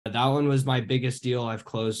That one was my biggest deal I've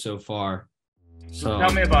closed so far. So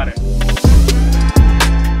tell me about it.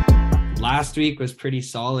 Last week was pretty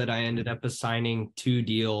solid. I ended up assigning 2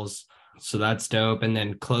 deals. So that's dope. And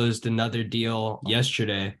then closed another deal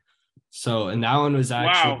yesterday. So, and that one was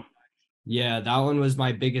actually, Wow. Yeah, that one was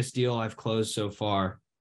my biggest deal I've closed so far.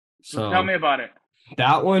 So tell me about it.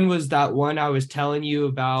 That one was that one I was telling you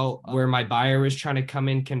about where my buyer was trying to come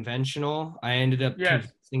in conventional. I ended up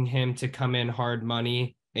convincing him to come in hard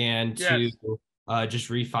money and to just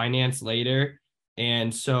refinance later.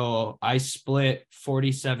 And so I split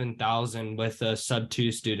 47,000 with a sub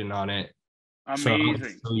 2 student on it.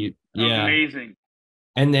 Amazing. Yeah. Amazing.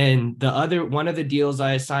 And then one of the deals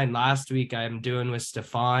I assigned last week, I'm doing with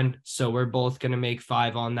Stefan. So we're both going to make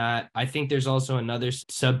 5 on that. I think there's also another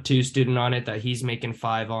sub 2 student on it that he's making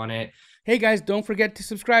 5 on it. Hey guys, don't forget to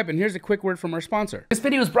subscribe, and here's a quick word from our sponsor. This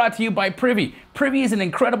video is brought to you by Privy. Privy is an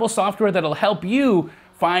incredible software that'll help you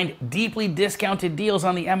find deeply discounted deals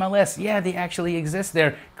on the MLS. Yeah, they actually exist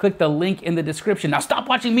there. Click the link in the description. Now stop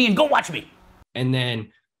watching me and go watch me. And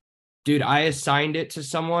then, dude, I assigned it to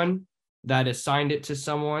someone that assigned it to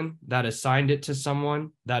someone that assigned it to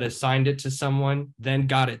someone that assigned it to someone, then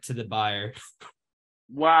got it to the buyer.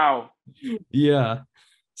 Wow. Yeah.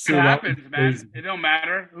 So it happens, man. It don't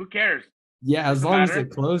matter. Who cares? Yeah, as long as it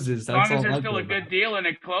closes, that's all. As long as there's still a good deal and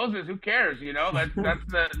it closes, who cares? You know, that's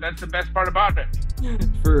the best part about it.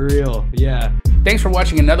 For real, yeah. Thanks for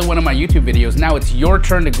watching another one of my YouTube videos. Now it's your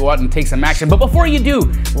turn to go out and take some action. But before you do,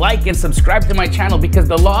 like and subscribe to my channel because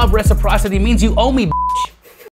the law of reciprocity means you owe me.